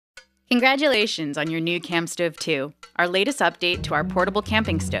Congratulations on your new Camp Stove 2, our latest update to our portable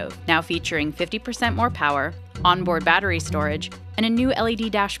camping stove, now featuring 50% more power, onboard battery storage, and a new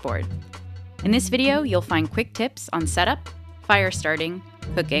LED dashboard. In this video, you'll find quick tips on setup, fire starting,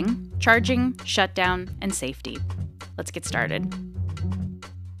 cooking, charging, shutdown, and safety. Let's get started.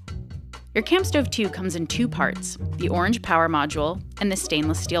 Your Camp Stove 2 comes in two parts, the orange power module and the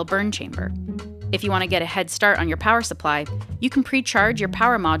stainless steel burn chamber. If you want to get a head start on your power supply, you can pre-charge your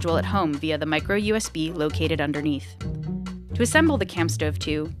power module at home via the micro USB located underneath. To assemble the Camp Stove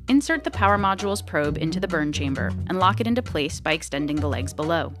 2, insert the power module's probe into the burn chamber and lock it into place by extending the legs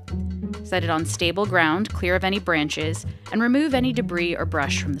below. Set it on stable ground, clear of any branches, and remove any debris or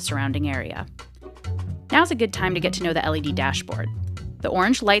brush from the surrounding area. Now's a good time to get to know the LED dashboard. The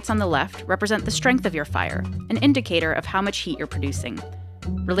orange lights on the left represent the strength of your fire, an indicator of how much heat you're producing.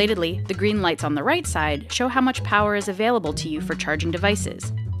 Relatedly, the green lights on the right side show how much power is available to you for charging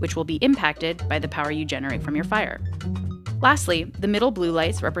devices, which will be impacted by the power you generate from your fire. Lastly, the middle blue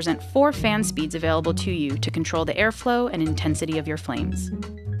lights represent 4 fan speeds available to you to control the airflow and intensity of your flames.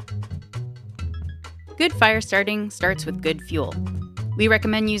 Good fire starting starts with good fuel. We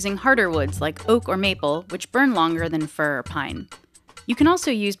recommend using harder woods like oak or maple, which burn longer than fir or pine. You can also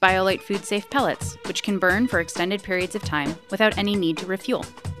use BIOLITE food-safe pellets, which can burn for extended periods of time without any need to refuel.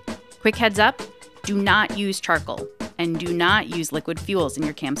 Quick heads up, do not use charcoal, and do not use liquid fuels in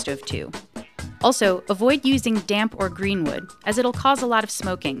your Camp Stove 2. Also, avoid using damp or green wood, as it'll cause a lot of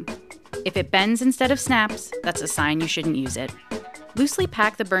smoking. If it bends instead of snaps, that's a sign you shouldn't use it. Loosely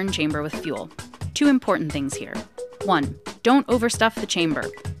pack the burn chamber with fuel. 2 important things here. 1. Don't overstuff the chamber.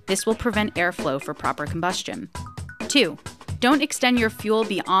 This will prevent airflow for proper combustion. 2. Don't extend your fuel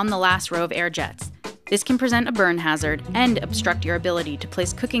beyond the last row of air jets. This can present a burn hazard and obstruct your ability to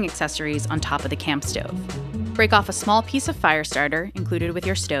place cooking accessories on top of the camp stove. Break off a small piece of fire starter included with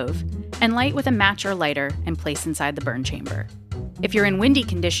your stove and light with a match or lighter and place inside the burn chamber. If you're in windy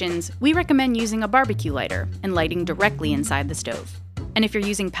conditions, we recommend using a barbecue lighter and lighting directly inside the stove. And if you're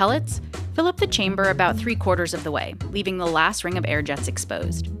using pellets, fill up the chamber about 3/4 of the way, leaving the last ring of air jets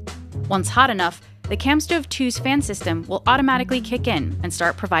exposed. Once hot enough, the Camp Stove 2's fan system will automatically kick in and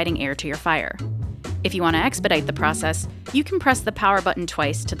start providing air to your fire. If you want to expedite the process, you can press the power button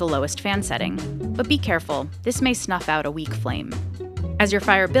twice to the lowest fan setting. But be careful, this may snuff out a weak flame. As your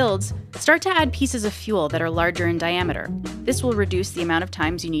fire builds, start to add pieces of fuel that are larger in diameter. This will reduce the amount of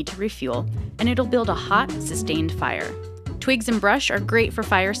times you need to refuel, and it'll build a hot, sustained fire. Twigs and brush are great for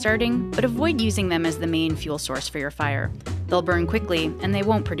fire starting, but avoid using them as the main fuel source for your fire. They'll burn quickly, and they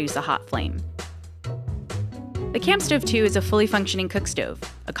won't produce a hot flame. The Camp Stove 2 is a fully functioning cook stove,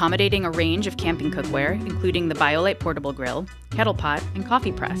 accommodating a range of camping cookware, including the BIOLITE portable grill, kettle pot, and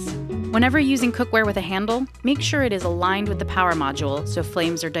coffee press. Whenever using cookware with a handle, make sure it is aligned with the power module so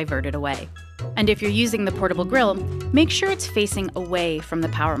flames are diverted away. And if you're using the portable grill, make sure it's facing away from the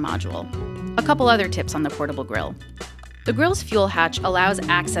power module. A couple other tips on the portable grill. The grill's fuel hatch allows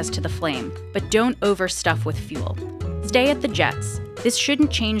access to the flame, but don't overstuff with fuel. Stay at the jets. This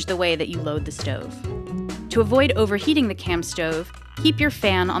shouldn't change the way that you load the stove. To avoid overheating the camp stove, keep your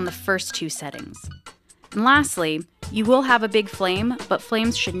fan on the first 2 settings. And lastly, you will have a big flame, but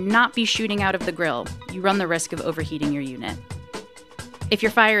flames should not be shooting out of the grill. You run the risk of overheating your unit. If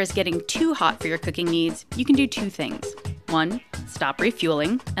your fire is getting too hot for your cooking needs, you can do 2 things. 1, stop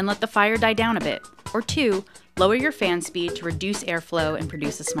refueling and let the fire die down a bit. Or 2, lower your fan speed to reduce airflow and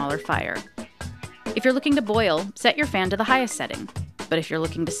produce a smaller fire. If you're looking to boil, set your fan to the highest setting. But if you're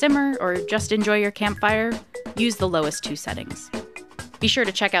looking to simmer or just enjoy your campfire, use the lowest 2 settings. Be sure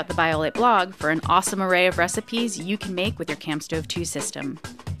to check out the BIOLITE blog for an awesome array of recipes you can make with your Camp Stove 2 system.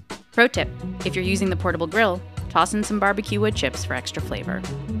 Pro tip, if you're using the portable grill, toss in some barbecue wood chips for extra flavor.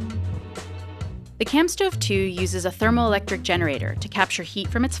 The Camp Stove 2 uses a thermoelectric generator to capture heat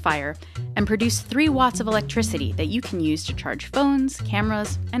from its fire and produce 3 watts of electricity that you can use to charge phones,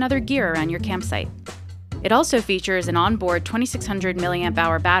 cameras, and other gear around your campsite. It also features an onboard 2600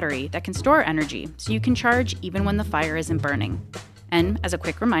 mAh battery that can store energy so you can charge even when the fire isn't burning. And as a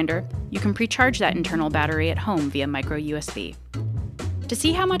quick reminder, you can pre-charge that internal battery at home via micro USB. To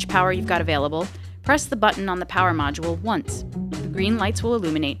see how much power you've got available, press the button on the power module once. The green lights will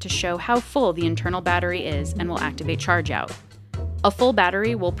illuminate to show how full the internal battery is and will activate charge out. A full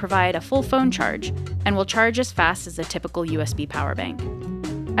battery will provide a full phone charge and will charge as fast as a typical USB power bank.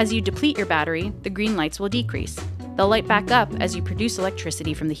 As you deplete your battery, the green lights will decrease. They'll light back up as you produce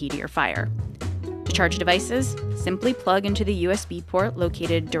electricity from the heat of your fire. To charge devices, simply plug into the USB port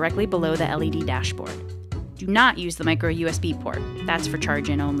located directly below the LED dashboard. Do not use the micro USB port. That's for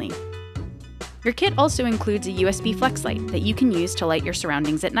charge-in only. Your kit also includes a USB flex light that you can use to light your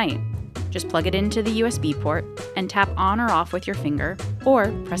surroundings at night. Just plug it into the USB port and tap on or off with your finger,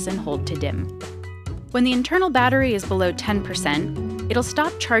 or press and hold to dim. When the internal battery is below 10%, it'll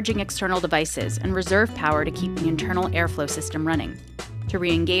stop charging external devices and reserve power to keep the internal airflow system running. To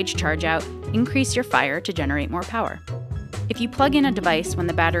re-engage charge out, increase your fire to generate more power. If you plug in a device when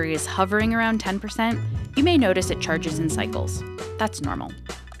the battery is hovering around 10%, you may notice it charges in cycles. That's normal.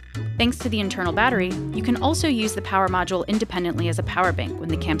 Thanks to the internal battery, you can also use the power module independently as a power bank when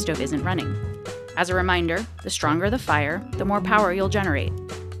the camp stove isn't running. As a reminder, the stronger the fire, the more power you'll generate.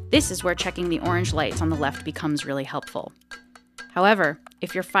 This is where checking the orange lights on the left becomes really helpful. However,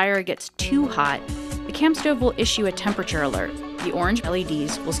 if your fire gets too hot, the camp stove will issue a temperature alert. The orange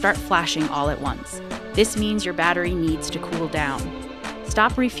LEDs will start flashing all at once. This means your battery needs to cool down.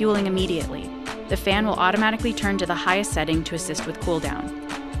 Stop refueling immediately. The fan will automatically turn to the highest setting to assist with cool down.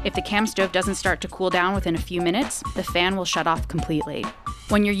 If the camp stove doesn't start to cool down within a few minutes, the fan will shut off completely.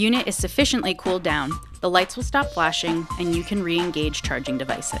 When your unit is sufficiently cooled down, the lights will stop flashing and you can re-engage charging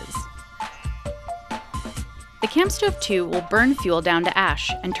devices. The camp stove 2 will burn fuel down to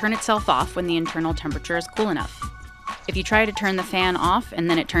ash and turn itself off when the internal temperature is cool enough. If you try to turn the fan off and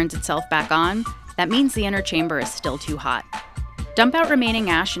then it turns itself back on, that means the inner chamber is still too hot. Dump out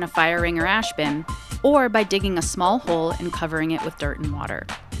remaining ash in a fire ring or ash bin, or by digging a small hole and covering it with dirt and water.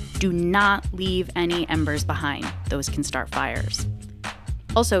 Do not leave any embers behind. Those can start fires.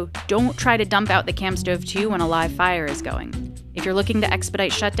 Also, don't try to dump out the camp stove 2 when a live fire is going. If you're looking to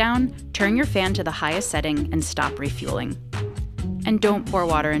expedite shutdown, turn your fan to the highest setting and stop refueling. And don't pour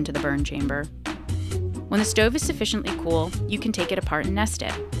water into the burn chamber. When the stove is sufficiently cool, you can take it apart and nest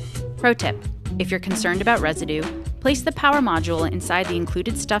it. Pro tip: if you're concerned about residue, place the power module inside the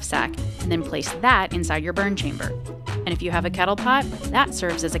included stuff sack and then place that inside your burn chamber. And if you have a kettle pot, that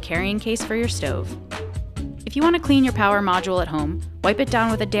serves as a carrying case for your stove. If you want to clean your power module at home, wipe it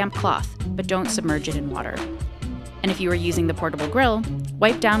down with a damp cloth, but don't submerge it in water. And if you are using the portable grill,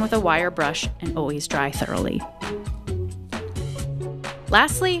 wipe down with a wire brush and always dry thoroughly.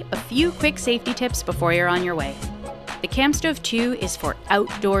 Lastly, a few quick safety tips before you're on your way. The camp stove 2 is for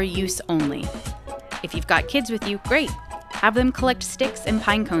outdoor use only. If you've got kids with you, great. Have them collect sticks and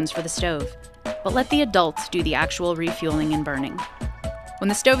pine cones for the stove, but let the adults do the actual refueling and burning. When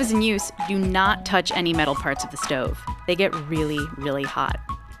the stove is in use, do not touch any metal parts of the stove. They get really, really hot.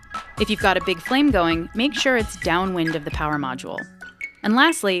 If you've got a big flame going, make sure it's downwind of the power module. And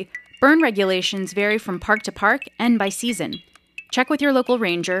lastly, burn regulations vary from park to park and by season. Check with your local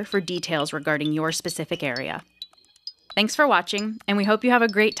ranger for details regarding your specific area. Thanks for watching, and we hope you have a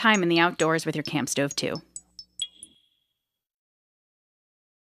great time in the outdoors with your camp stove too.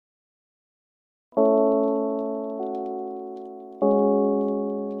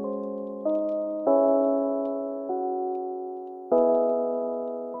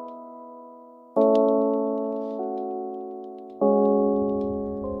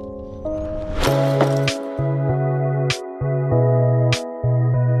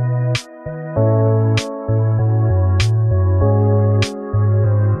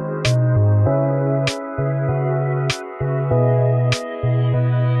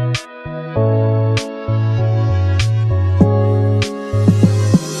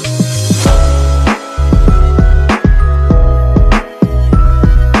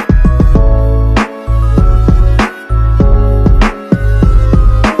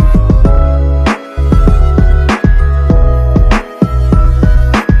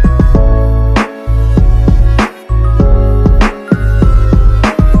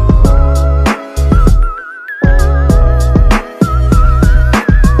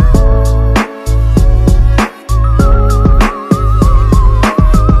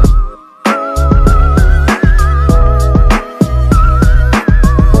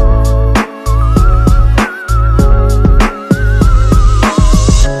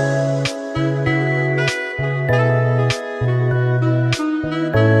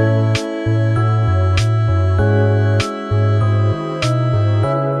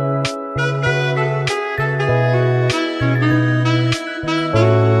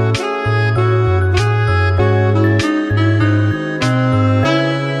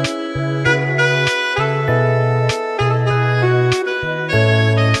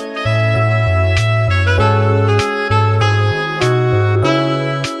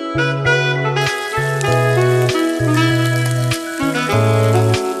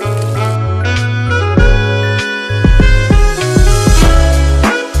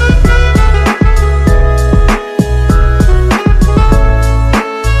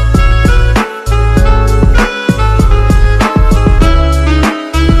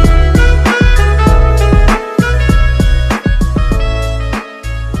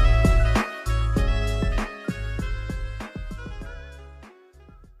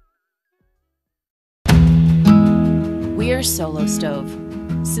 another solo stove.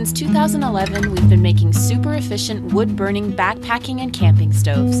 Since 2011, we've been making super efficient wood-burning backpacking and camping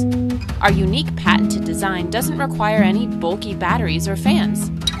stoves. Our unique patented design doesn't require any bulky batteries or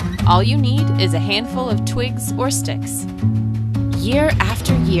fans. All you need is a handful of twigs or sticks. Year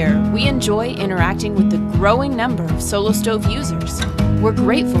after year, we enjoy interacting with the growing number of solo stove users. We're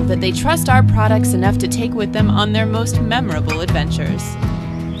grateful that they trust our products enough to take with them on their most memorable adventures.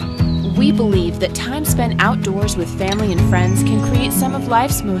 We believe that time spent outdoors with family and friends can create some of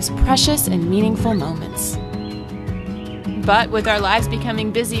life's most precious and meaningful moments. But with our lives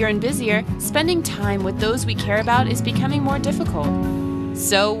becoming busier and busier, spending time with those we care about is becoming more difficult.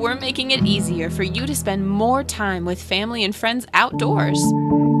 So we're making it easier for you to spend more time with family and friends outdoors.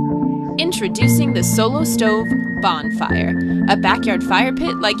 Introducing the Solo Stove Bonfire, a backyard fire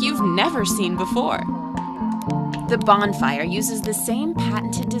pit like you've never seen before. The Bonfire uses the same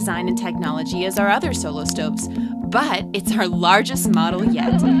patented design and technology as our other solo stoves, but it's our largest model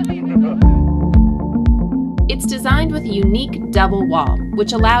yet. It's designed with a unique double wall,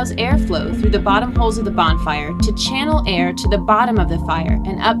 which allows airflow through the bottom holes of the bonfire to channel air to the bottom of the fire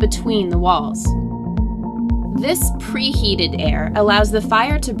and up between the walls. This preheated air allows the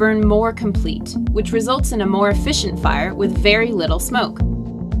fire to burn more complete, which results in a more efficient fire with very little smoke.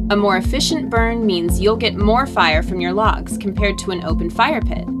 A more efficient burn means you'll get more fire from your logs compared to an open fire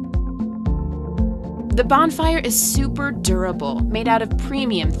pit. The Bonfire is super durable, made out of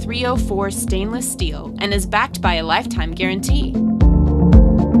premium 304 stainless steel, and is backed by a lifetime guarantee.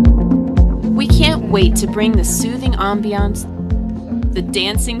 We can't wait to bring the soothing ambiance, the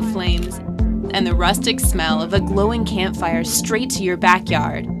dancing flames, and the rustic smell of a glowing campfire straight to your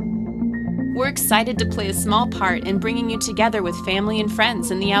backyard. We're excited to play a small part in bringing you together with family and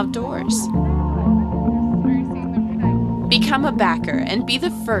friends in the outdoors. Become a backer and be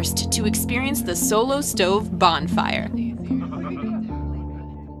the first to experience the Solo Stove Bonfire.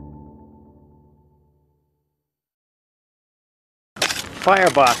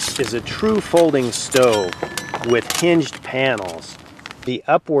 Firebox is a true folding stove with hinged panels. The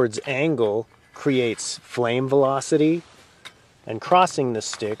upwards angle creates flame velocity, and crossing the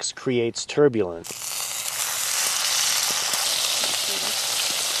sticks creates turbulence.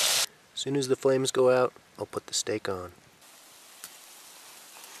 As soon as the flames go out, I'll put the steak on.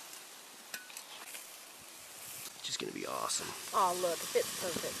 Which is going to be awesome. Oh look, it fits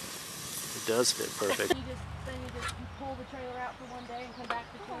perfect. It does fit perfect. Then you just pull the trailer out for one day and come back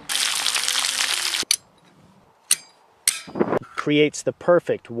for 2 Creates the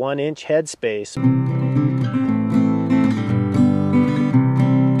perfect 1-inch headspace.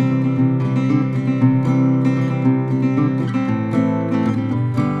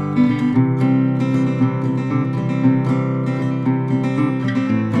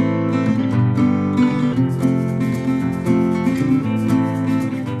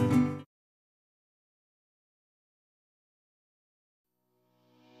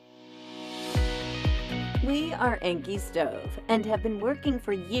 We are Enki Stove and have been working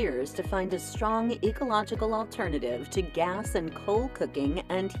for years to find a strong ecological alternative to gas and coal cooking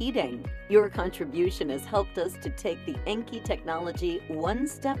and heating. Your contribution has helped us to take the Enki technology one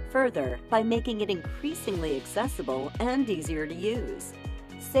step further by making it increasingly accessible and easier to use.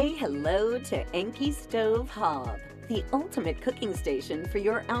 Say hello to Enki Stove Hob, the ultimate cooking station for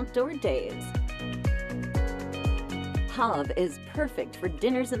your outdoor days. Hob is perfect for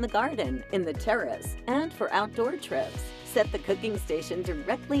dinners in the garden, in the terrace, and for outdoor trips. Set the cooking station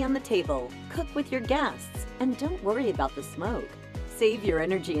directly on the table, cook with your guests, and don't worry about the smoke. Save your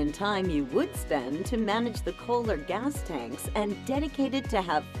energy and time you would spend to manage the coal or gas tanks and dedicate it to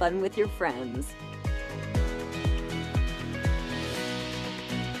have fun with your friends.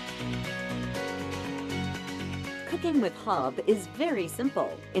 Cooking with Hob is very simple.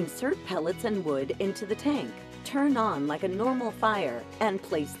 Insert pellets and wood into the tank. Turn on like a normal fire and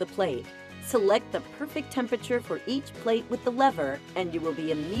place the plate. Select the perfect temperature for each plate with the lever and you will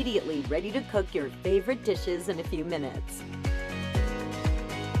be immediately ready to cook your favorite dishes in a few minutes.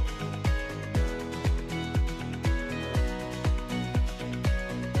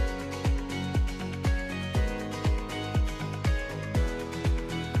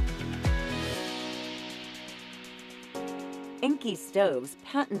 Enki Stove's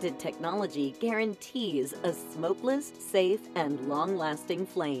patented technology guarantees a smokeless, safe, and long-lasting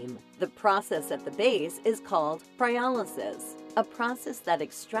flame. The process at the base is called pyrolysis, a process that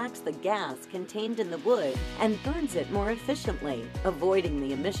extracts the gas contained in the wood and burns it more efficiently, avoiding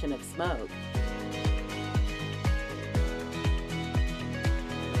the emission of smoke.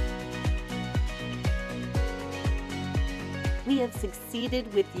 We have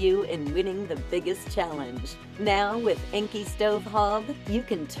succeeded with you in winning the biggest challenge. Now with Enki Stove Hob, you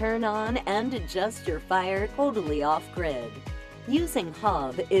can turn on and adjust your fire totally off-grid. Using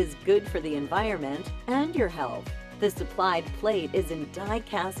hob is good for the environment and your health. The supplied plate is in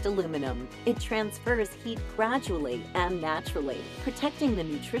die-cast aluminum. It transfers heat gradually and naturally, protecting the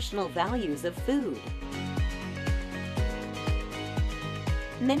nutritional values of food.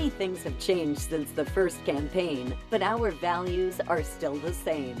 Many things have changed since the first campaign, but our values are still the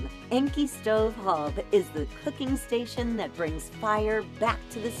same. Enki Stove Hob is the cooking station that brings fire back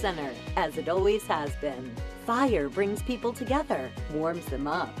to the center, as it always has been. Fire brings people together, warms them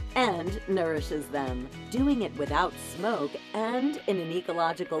up, and nourishes them. Doing it without smoke and in an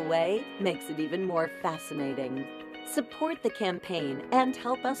ecological way makes it even more fascinating. Support the campaign and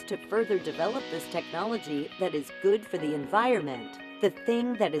help us to further develop this technology that is good for the environment, the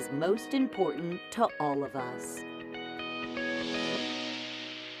thing that is most important to all of us.